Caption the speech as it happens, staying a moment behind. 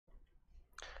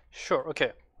Sure,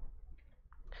 okay.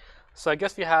 So I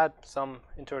guess we had some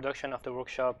introduction of the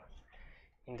workshop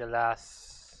in the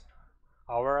last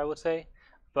hour, I would say.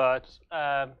 But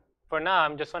for now,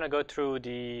 I'm just want to go through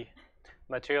the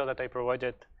material that I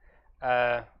provided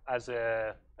as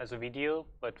a video.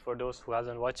 But for those who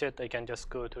hasn't watched it, I can just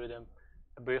go through them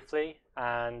briefly,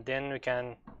 and then we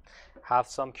can have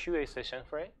some QA session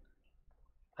for it.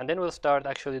 And then we'll start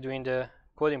actually doing the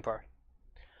coding part.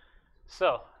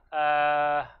 So,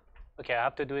 okay, I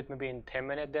have to do it maybe in 10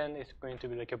 minutes then. It's going to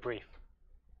be like a brief.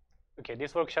 Okay,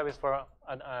 this workshop is for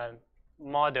a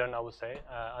modern, I would say,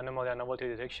 anomaly and novelty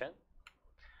detection.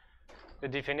 The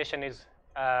definition is,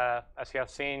 as you have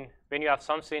seen, when you have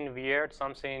something weird,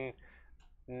 something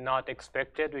not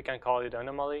expected, we can call it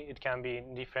anomaly. It can be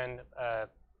in different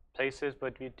places,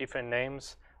 but with different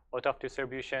names: out of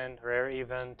distribution, rare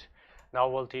event,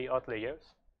 novelty,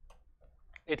 outliers.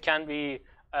 It can be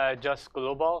just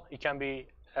global. It can be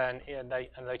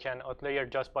like an outlier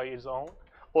just by its own,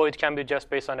 or it can be just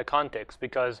based on the context,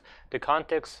 because the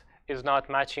context is not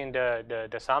matching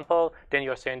the sample. Then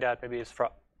you're saying that maybe it's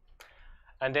fraud.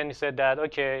 And then he said that,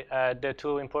 okay, the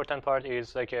two important part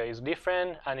is like is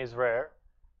different and is rare.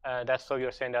 That's so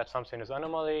you're saying that something is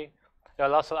anomaly. There are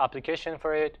lots of application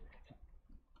for it,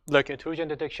 like intrusion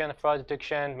detection, fraud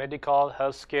detection, medical,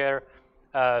 healthcare,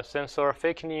 sensor,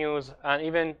 fake news, and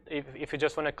even if you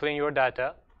just want to clean your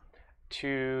data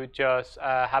to just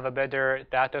have a better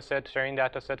data set, training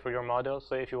data set for your model.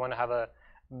 So if you want to have a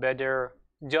better,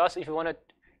 if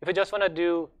you just want to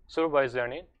do supervised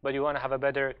learning, but you want to have a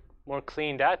better, more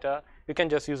clean data, you can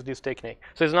just use this technique.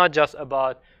 So it's not just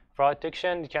about fraud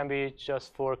detection, it can be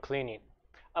just for cleaning.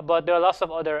 But there are lots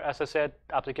of other, as I said,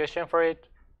 application for it.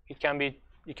 It can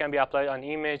be applied on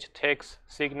image, text,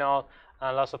 signal,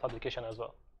 and lots of application as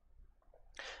well.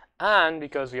 And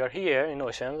because we are here in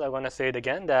Oceans, I want to say it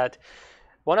again that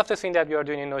one of the things that we are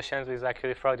doing in Oceans is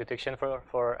actually fraud detection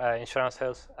for insurance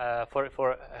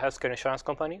for healthcare insurance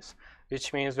companies,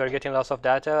 which means we are getting lots of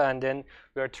data, and then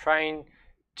we are trying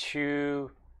to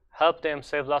help them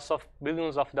save lots of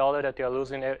billions of dollars that they are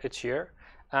losing each year.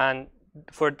 And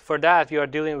for that, we are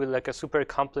dealing with like a super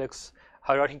complex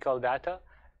hierarchical data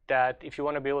that if you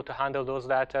want to be able to handle those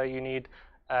data, you need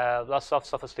lots of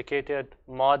sophisticated,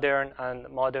 modern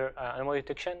anomaly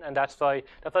detection, and that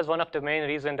was one of the main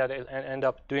reasons that I end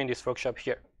up doing this workshop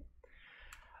here.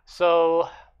 So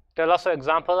there are lots of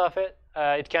examples of it.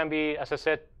 It can be, as I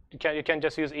said, you can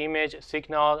just use image,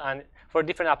 signal, and for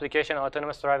different application,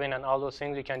 autonomous driving, and all those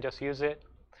things, you can just use it.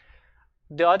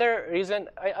 The other reason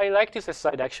I like this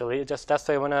slide actually, just that's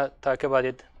why I want to talk about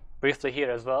it briefly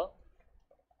here as well.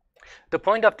 The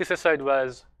point of this slide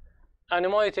was,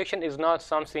 anomaly detection is not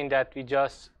something that we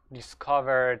just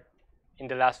discovered in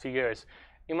the last few years.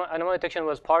 Anomaly detection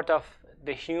was part of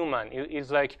the human. It's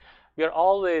like we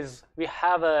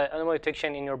have an anomaly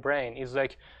detection in your brain. It's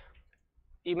like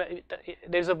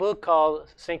there's a book called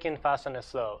Thinking Fast and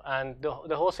Slow, and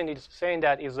the whole thing is saying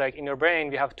that is like in your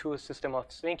brain we have two systems of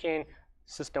thinking,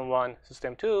 system 1,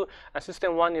 system 2, and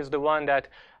system 1 is the one that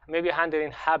maybe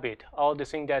handling habit, all the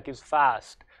thing that is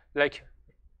fast. Like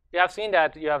you have seen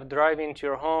that you have driving to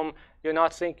your home,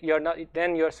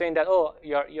 then you're saying that, oh,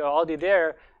 you're already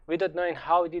there without knowing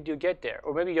how did you get there,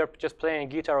 or maybe you're just playing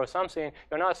guitar or something,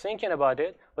 you're not thinking about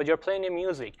it, but you're playing the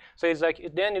music. So it's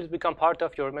like then it's become part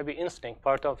of your maybe instinct,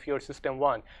 part of your system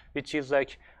 1, which is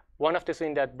like one of the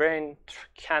things that brain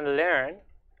can learn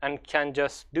and can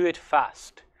just do it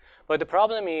fast. But the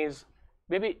problem is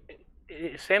maybe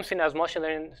same thing as machine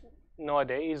learning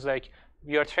nowadays is like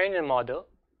we are training a model,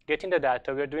 getting the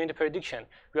data, we are doing the prediction.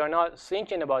 We are not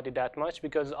thinking about it that much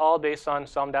because it's all based on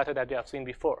some data that we have seen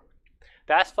before.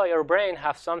 That's why our brain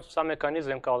has some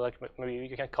mechanism called, like maybe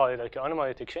you can call it like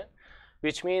anomaly detection,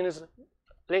 which means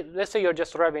let's say you're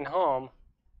just driving home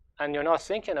and you're not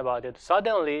thinking about it.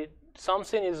 Suddenly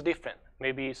something is different.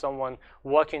 Maybe someone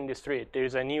walking the street.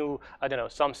 There's a new, I don't know,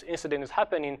 some incident is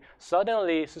happening.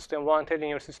 Suddenly system 1 telling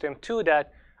your system 2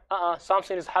 that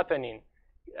something is happening.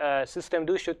 System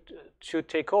 2 should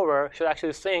take over, should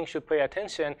actually think, should pay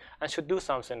attention, and should do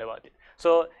something about it.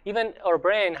 So even our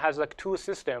brain has like two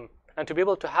systems, and to be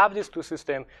able to have these two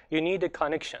systems, you need a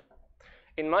connection.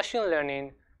 In machine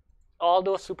learning, all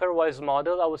those supervised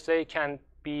models, I would say, can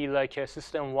be like a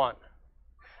system 1.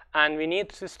 And we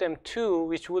need system 2,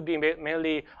 which would be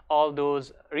mainly all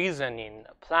those reasoning,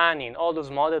 planning, all those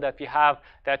models that we have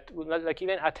that, like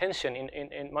even attention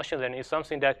in machine learning is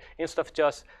something that instead of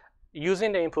just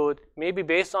using the input, maybe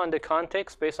based on the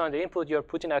context, based on the input, you're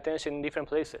putting attention in different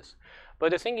places.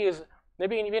 But the thing is,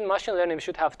 maybe in even machine learning, we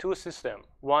should have two systems.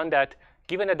 One that,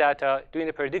 given the data, doing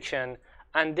the prediction,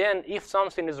 And then if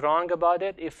something is wrong about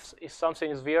it, if something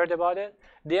is weird about it,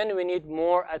 then we need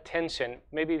more attention.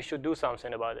 Maybe we should do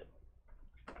something about it.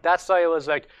 That's why it was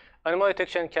like anomaly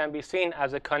detection can be seen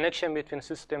as a connection between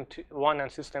system 1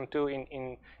 and system 2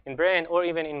 in brain or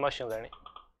even in machine learning.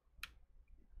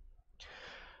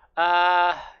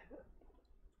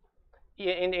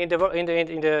 In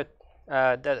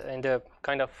the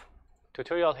kind of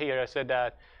tutorial here, I said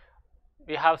that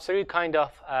we have 3 kind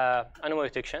of anomaly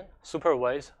detection: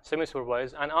 supervised,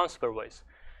 semi-supervised, and unsupervised.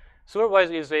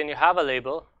 Supervised is when you have a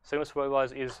label.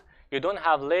 Semi-supervised is you don't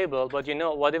have label, but you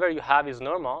know whatever you have is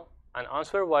normal. And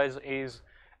unsupervised is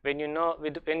when you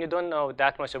don't know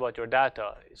that much about your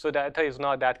data. So data is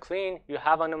not that clean. You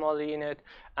have anomaly in it,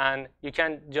 and you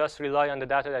can't just rely on the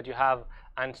data that you have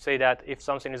and say that if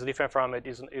something is different from it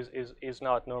is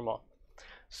not normal.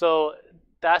 So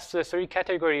that's the 3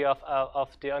 category of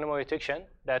the anomaly detection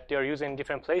that they are used in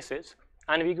different places.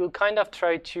 And we will kind of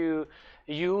try to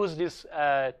use this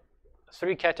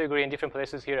 3 category in different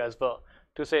places here as well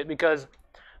to say, because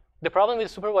the problem with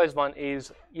supervised one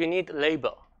is you need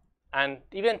label. And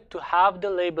even to have the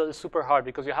label is super hard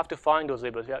because you have to find those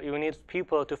labels. You need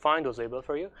people to find those labels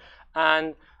for you.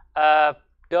 And the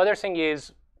other thing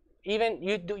is, even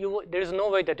there is no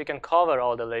way that you can cover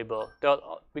all the label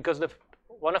because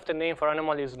one of the names for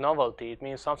anomaly is novelty. It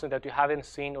means something that you haven't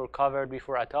seen or covered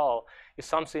before at all. It's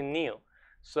something new.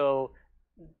 So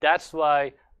that's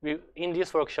why in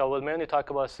this workshop we'll mainly talk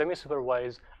about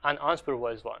semi-supervised and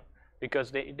unsupervised one,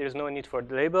 because there's no need for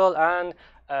the label, and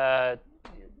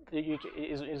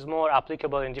is more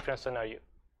applicable in different scenarios.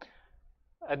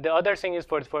 The other thing is,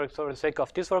 for the sake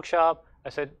of this workshop, I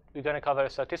said we're going to cover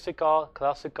statistical,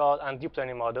 classical, and deep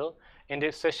learning model. In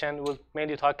this session, we'll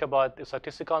mainly talk about the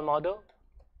statistical model.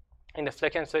 In the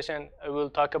second session, we'll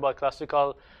talk about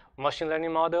classical machine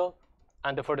learning model.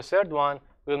 And for the third one,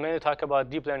 we'll mainly talk about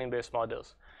deep learning-based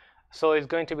models. So it's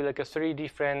going to be like a 3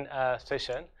 different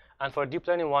session. And for deep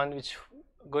learning one, which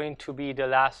going to be the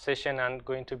last session and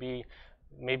going to be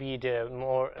maybe the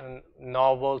more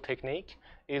novel technique,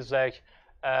 is like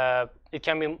it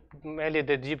can be mainly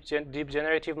the deep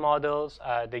generative models,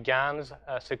 the GANs,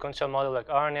 sequential model like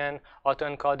RNN,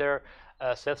 autoencoder,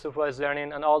 self-supervised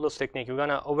learning, and all those techniques. We're going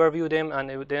to overview them, and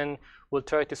then we'll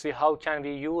try to see how can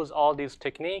we use all these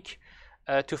techniques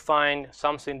to find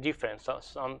something different,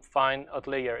 some find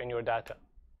outlier in your data.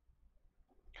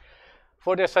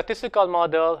 For the statistical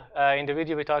model, in the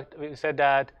video we said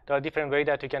that there are different ways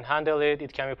that you can handle it.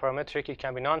 It can be parametric, it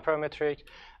can be non-parametric.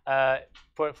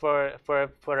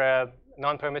 For a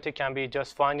non-parametric can be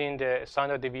just finding the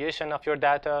standard deviation of your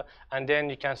data, and then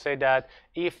you can say that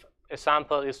if a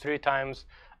sample is 3 times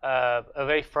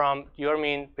away from your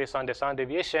mean based on the standard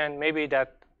deviation, maybe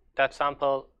that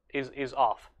sample is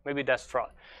off. Maybe that's fraud.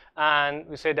 And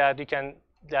we say that you can,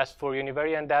 that's for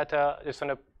univariate data. It's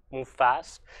going to move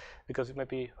fast, because it might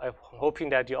be, I'm hoping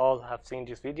that you all have seen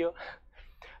this video.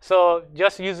 So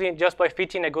just by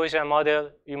fitting a Gaussian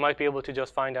model, you might be able to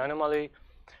just find the anomaly.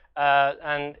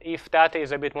 And if data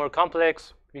is a bit more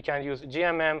complex, we can use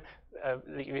GMM.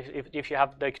 If you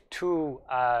have like 2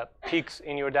 peaks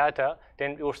in your data,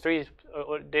 then or 3,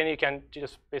 then you can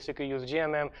just basically use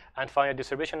GMM and find a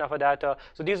distribution of a data.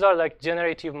 So these are like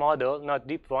generative model, not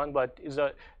deep one, but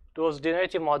those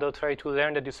generative models try to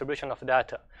learn the distribution of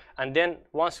data. And then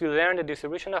once you learn the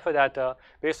distribution of a data,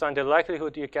 based on the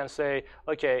likelihood, you can say,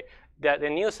 okay, that the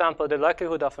new sample, the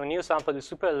likelihood of a new sample is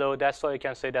super low. That's why you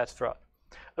can say that's fraud.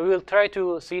 We will try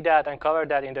to see that and cover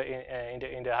that in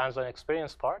the hands-on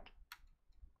experience part.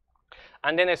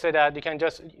 And then I said that you can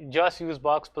just use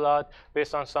box plot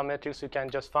based on some metrics. You can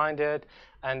just find it,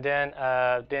 and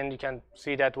then you can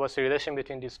see that what's the relation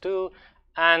between these 2.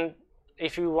 And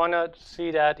if you want to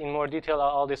see that in more detail,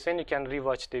 all this thing, you can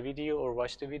rewatch the video or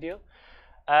watch the video.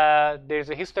 There's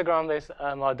a histogram-based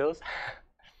models,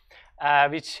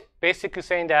 which basically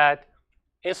saying that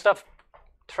instead of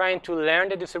trying to learn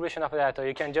the distribution of data,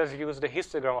 you can just use the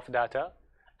histogram of data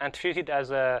and treat it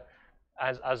as a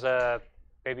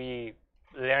maybe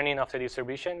learning of the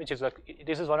distribution, which is like,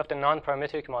 this is one of the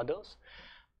non-parametric models.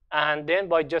 And then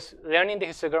by just learning the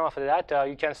histogram of the data,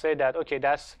 you can say that, okay,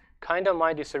 that's kind of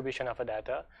my distribution of a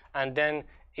data. And then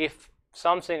if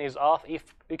something is off,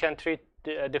 if you can treat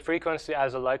the frequency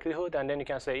as a likelihood, and then you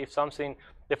can say if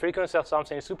the frequency of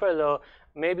something is super low,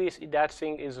 maybe that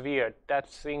thing is weird, that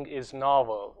thing is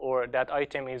novel, or that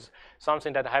item is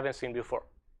something that I haven't seen before.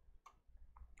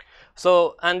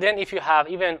 So, and then if you have,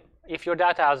 even if your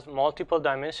data has multiple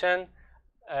dimension,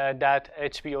 that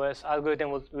HBOS algorithm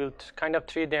will kind of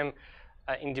treat them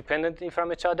independently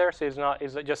from each other. So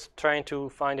it's just trying to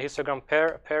find a histogram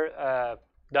per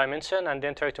dimension and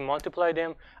then try to multiply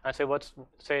them and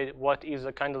say what is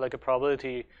a kind of like a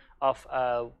probability of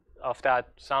that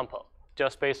sample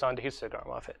just based on the histogram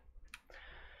of it.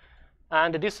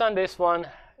 And the distance-based one,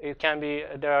 it can be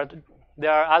there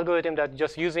are algorithms that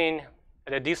just using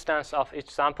the distance of each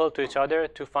sample to each other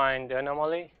to find the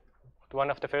anomaly. One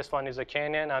of the first one is a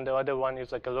KNN, and the other one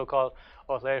is like a local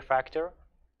outlier factor,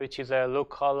 which is a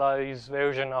localized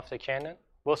version of the KNN.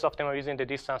 Both of them are using the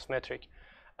distance metric.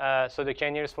 So the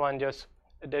k-nearest one, just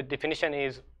the definition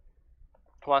is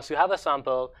once you have a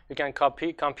sample, you can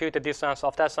compute the distance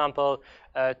of that sample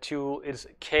to its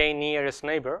k-nearest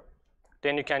neighbor.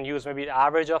 Then you can use maybe the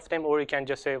average of them, or you can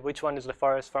just say which one is the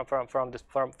farthest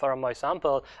from my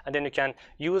sample, and then you can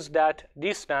use that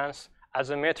distance as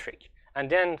a metric. And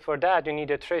then for that, you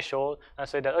need a threshold and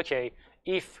say that, okay,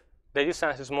 if the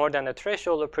distance is more than a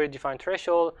threshold or predefined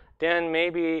threshold, then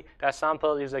maybe that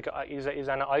sample is like is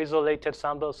an isolated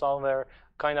sample somewhere,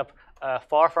 kind of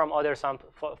far from other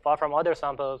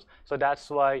samples. So that's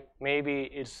why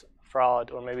maybe it's fraud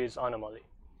or maybe it's anomaly.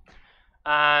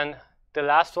 And the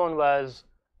last one was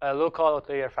a local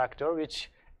outlier factor,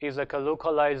 which is like a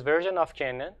localized version of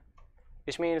KNN,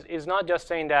 which means it's not just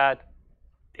saying that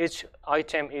each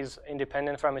item is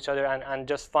independent from each other and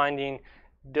just finding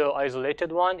the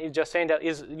isolated one. It's just saying that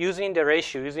is using the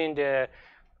ratio,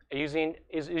 using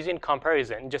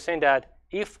comparison. Just saying that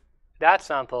if that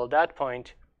sample, that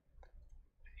point,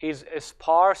 is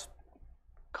sparse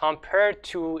compared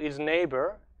to its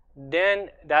neighbor, then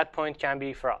that point can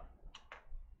be fraud.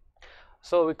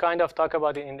 So we kind of talk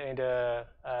about it in the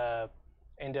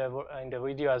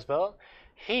video as well.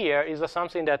 Here is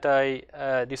something that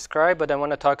I described, but I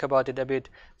want to talk about it a bit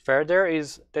further,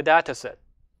 is the data set.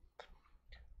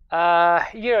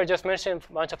 Here I just mentioned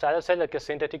a bunch of data sets like a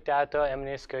synthetic data,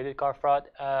 MNIST, credit card fraud,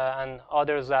 and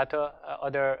others data.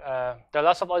 There are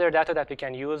lots of other data that we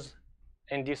can use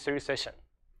in this series session.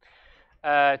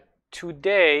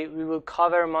 Today we will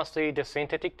cover mostly the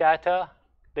synthetic data,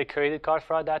 the credit card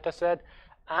fraud data set,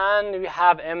 and we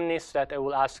have MNIST that I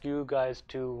will ask you guys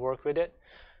to work with it.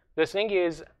 The thing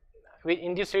is, with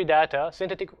industry data,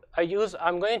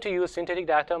 I'm going to use synthetic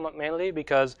data mainly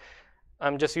because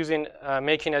I'm just using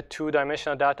making a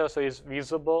two-dimensional data so it's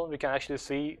visible. We can actually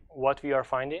see what we are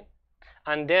finding.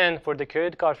 And then for the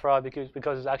credit card fraud,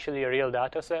 because it's actually a real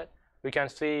data set, we can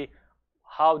see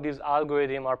how these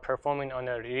algorithms are performing on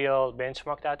a real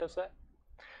benchmark data set.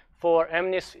 For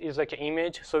MNIST is like an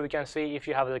image, so we can see if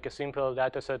you have like a simple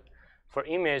data set for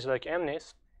image like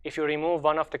MNIST, if you remove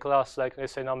one of the class, like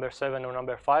let's say number 7 or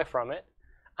number 5 from it,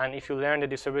 and if you learn the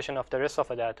distribution of the rest of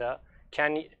the data,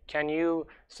 can you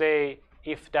say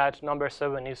if that number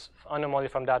 7 is anomaly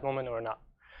from that moment or not?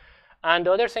 And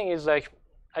the other thing is like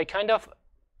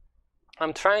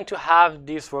I'm trying to have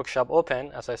this workshop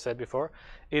open, as I said before,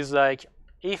 is like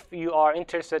if you are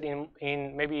interested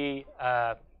in maybe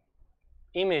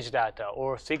image data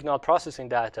or signal processing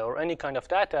data or any kind of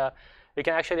data, we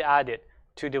can actually add it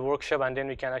to the workshop, and then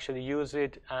we can actually use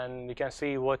it and we can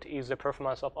see what is the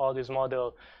performance of all these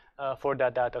models for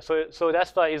that data. So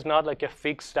that's why it's not like a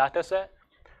fixed data set.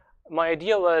 My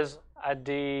idea was at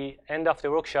the end of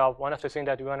the workshop, one of the things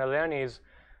that we want to learn is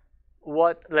we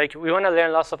want to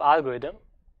learn lots of algorithm,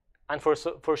 and for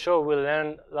sure we'll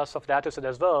learn lots of data set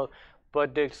as well.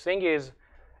 But the thing is,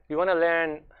 we want to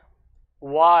learn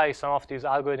why some of these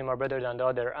algorithms are better than the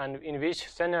other, and in which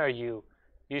scenario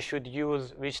you should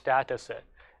use which data set.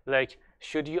 Like,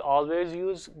 should you always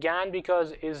use GAN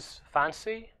because it's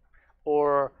fancy,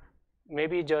 or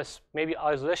maybe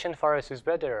isolation forest is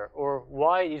better, or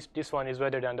why is this one is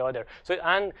better than the other? So,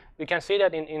 and we can see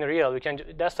that in real.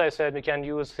 That's why I said we can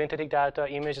use synthetic data,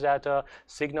 image data,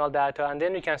 signal data, and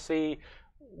then we can see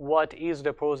what is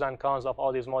the pros and cons of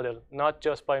all these models, not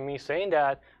just by me saying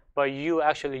that, but you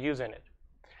actually using it.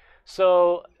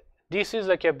 So this is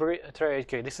like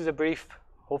this is a brief,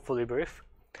 hopefully brief,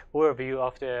 overview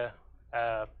of the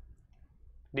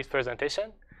this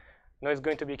presentation. Now it's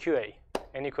going to be QA.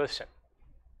 Any question?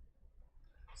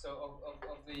 So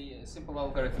of the simple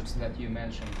algorithms that you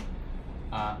mentioned,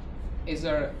 is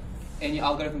there any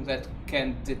algorithm that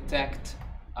can detect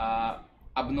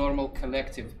abnormal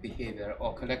collective behavior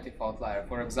or collective outlier?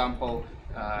 For example,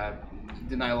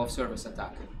 denial of service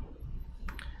attack.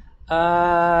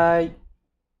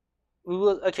 We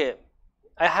will. Okay,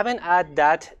 I haven't added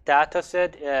that data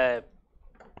set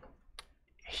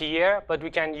here, but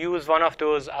we can use one of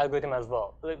those algorithms as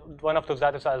well, one of those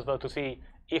data sets as well, to see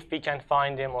if we can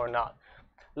find them or not.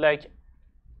 Like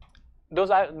those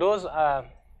type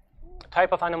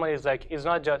of anomalies, like, is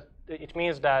not just. It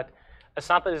means that a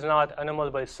sample is not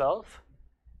anomaly by itself.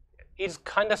 is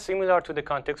kind of similar to the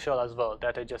contextual as well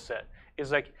that I just said.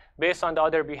 It's like based on the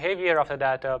other behavior of the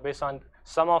data, based on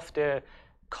some of the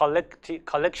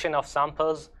collection of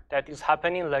samples that is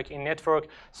happening, like in network,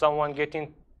 someone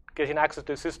getting access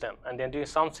to the system and then doing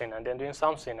something and then doing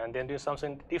something and then doing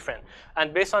something different.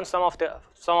 And based on some of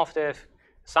the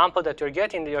sample that you're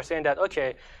getting, you're saying that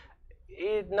okay,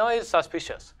 no, it's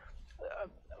suspicious.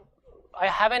 I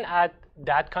haven't added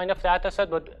that kind of data set,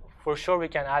 but for sure we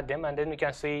can add them, and then we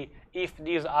can see if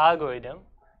these algorithms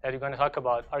that we're going to talk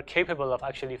about are capable of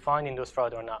actually finding those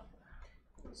fraud or not.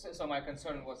 So my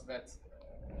concern was that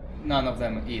none of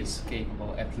them is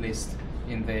capable, at least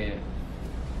in the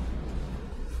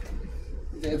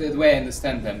way I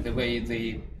understand them, the way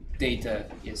the data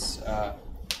is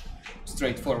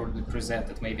straightforwardly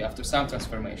presented. Maybe after some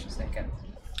transformations they can.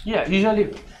 Yeah,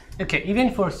 usually, okay,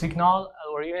 even for signal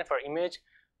or even for image,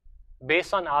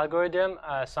 based on algorithm,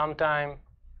 sometime,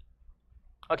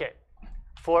 okay,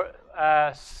 for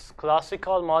a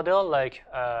classical model, like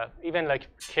even like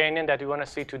Canyon that we want to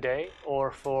see today,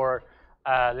 or for,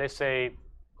 let's say,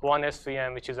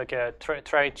 1SVM, which is like a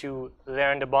try to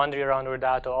learn the boundary around our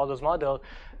data, all those models,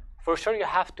 for sure you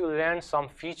have to learn some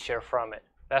feature from it.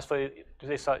 That's why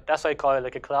I call it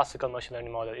like a classical machine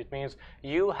learning model. It means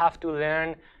you have to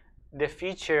learn the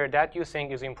feature that you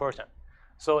think is important.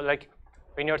 So like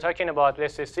when you're talking about,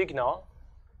 let's say, signal,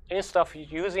 instead of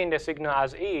using the signal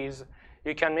as is,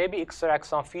 you can maybe extract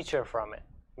some feature from it.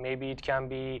 Maybe it can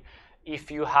be, if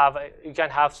you can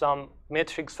have some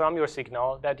metrics from your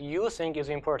signal that you think is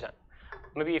important.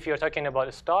 Maybe if you're talking about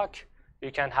a stock,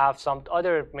 you can have some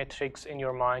other metrics in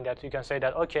your mind that you can say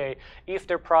that, okay, if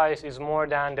the price is more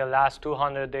than the last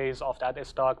 200 days of that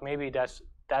stock, maybe that's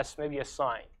maybe a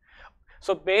sign.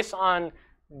 So based on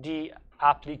the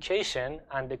application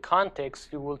and the context,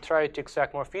 you will try to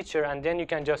extract more feature, and then you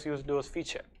can just use those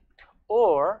features.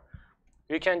 Or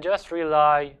you can just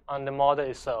rely on the model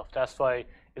itself. That's why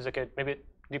it's okay. Maybe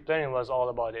deep learning was all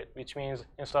about it, which means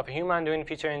instead of a human doing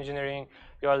feature engineering,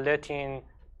 you are letting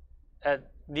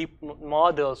deep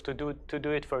models to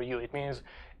do it for you. It means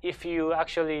if you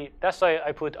actually, that's why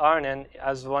I put RNN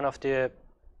as one of the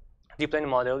deep learning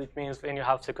model. It means when you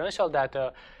have sequential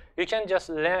data, you can just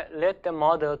let the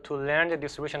model to learn the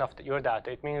distribution of your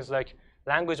data. It means like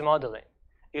language modeling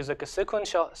is like a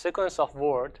sequence of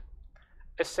word.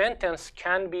 A sentence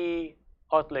can be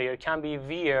outlier, can be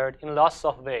weird in lots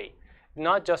of ways.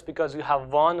 Not just because you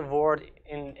have one word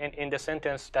in the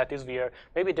sentence that is weird.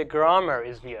 Maybe the grammar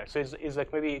is weird. So it's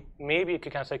like maybe you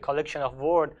can say collection of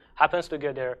words happens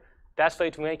together. That's why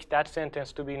it makes that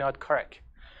sentence to be not correct.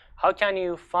 How can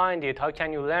you find it? How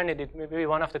can you learn it? Maybe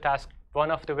one of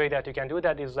the way that you can do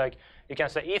that is like you can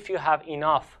say if you have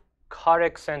enough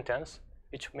correct sentence,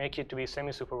 which make it to be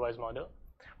semi-supervised model,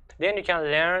 then you can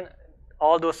learn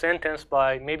all those sentences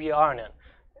by maybe RNN,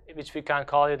 which we can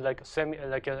call it like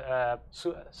a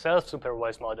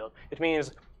self-supervised model. It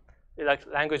means like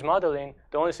language modeling.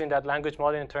 The only thing that language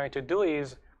modeling is trying to do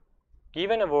is,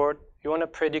 given a word, you want to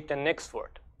predict the next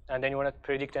word, and then you want to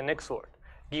predict the next word.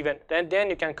 Then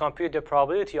you can compute the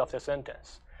probability of the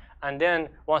sentence, and then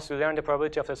once you learn the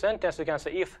probability of the sentence, you can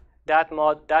say if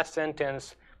that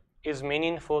sentence is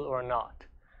meaningful or not.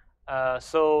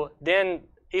 So then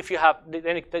if you have,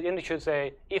 then you should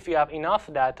say if you have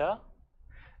enough data,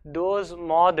 those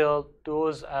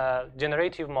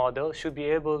generative models should be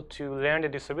able to learn the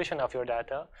distribution of your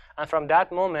data, and from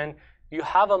that moment you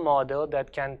have a model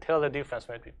that can tell the difference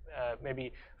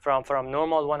maybe from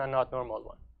normal one and not normal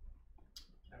one.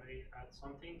 Can I add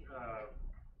something?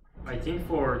 I think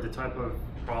for the type of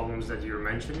problems that you're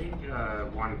mentioning,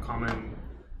 one common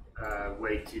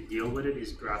way to deal with it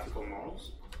is graphical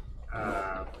models.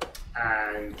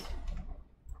 And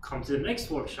come to the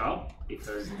next workshop,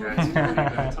 because that's what we're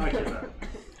going to talk about.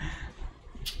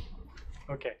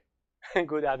 Okay,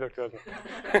 good advertisement.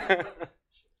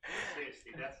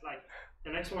 Seriously, that's like,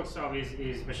 the next workshop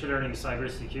is machine learning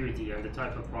cybersecurity, and the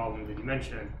type of problem that you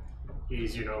mentioned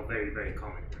is, very, very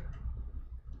common here.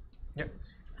 Yep.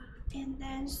 And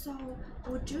then, so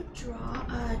would you draw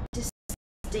a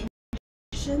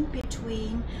distinction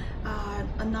between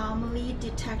anomaly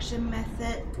detection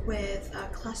method with a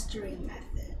clustering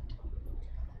method?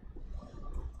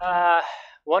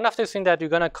 One of the things that we're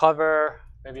going to cover,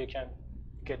 maybe you can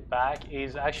get back,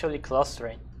 is actually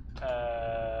clustering.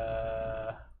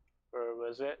 Where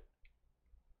was it?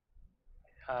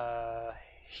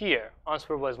 Here,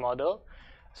 unsupervised model.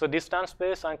 So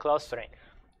distance-based and clustering.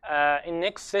 In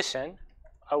next session,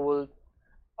 I will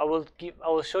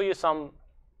show you some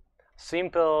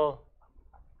simple,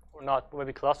 or not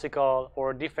maybe classical,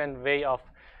 or different way of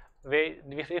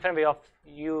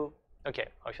you Okay,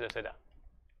 how should I say that?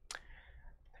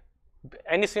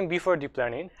 Anything before deep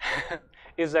learning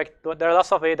is like there are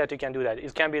lots of ways that you can do that.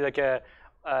 It can be like a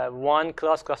one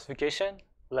class classification,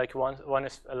 like one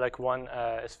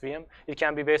SVM. It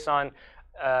can be based on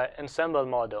ensemble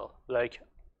model, like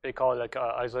they call like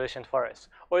isolation forest,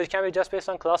 or it can be just based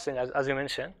on clustering, as you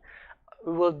mentioned.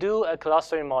 We will do a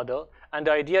clustering model, and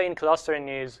the idea in clustering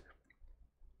is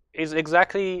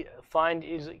exactly kind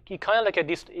of like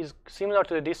is similar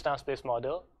to the distance-based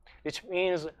model, which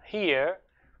means here,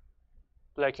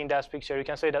 like in that picture, you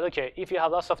can say that okay, if you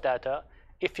have lots of data,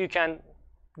 if you can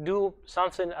do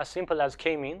something as simple as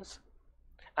k-means,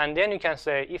 and then you can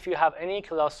say if you have any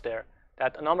cluster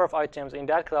that a number of items in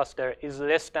that cluster is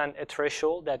less than a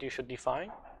threshold that you should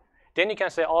define, then you can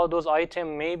say all those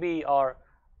items maybe are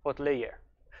what layer.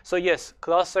 So yes,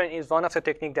 clustering is one of the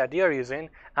techniques that they are using,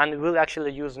 and we'll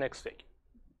actually use next week.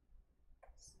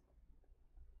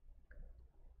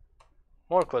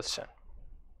 More question?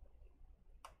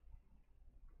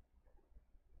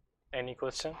 Any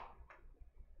question?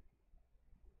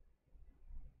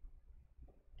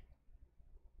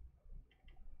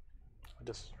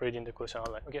 Just reading the question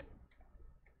online. Okay.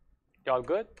 Y'all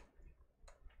good?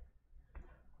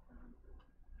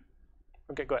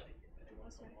 Okay, go ahead.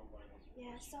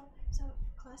 Yeah, so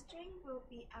clustering will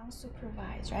be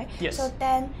unsupervised, right? Yes. So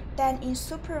then in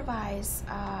supervised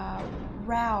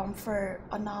realm for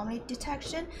anomaly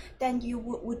detection, then you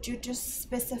would you just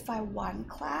specify one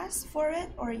class for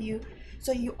it, or you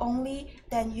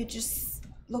just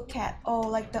look at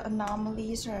like the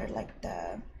anomalies or like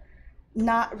the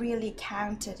not really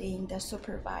counted in the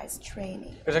supervised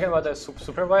training. You're talking about the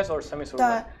supervised or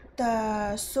semi-supervised?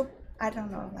 I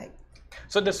don't know, like.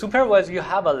 So the supervised, you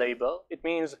have a label. It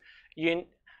means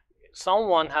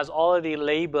someone has already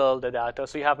labeled the data.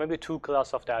 So you have maybe two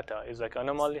class of data. It's like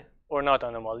anomaly or not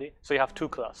anomaly. So you have two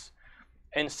class.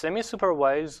 And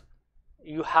semi-supervised,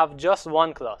 you have just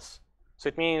one class. So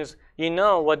it means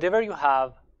whatever you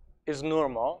have is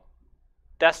normal.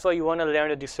 That's why you want to learn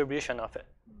the distribution of it.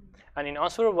 And in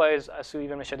unsupervised, as you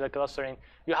even mentioned, the clustering,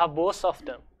 you have both of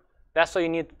them. That's why you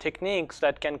need techniques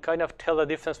that can kind of tell the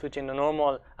difference between the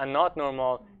normal and not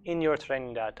normal in your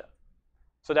training data.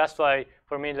 So that's why,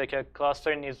 for me, like a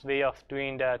clustering is way of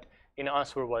doing that in an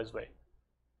unsupervised way.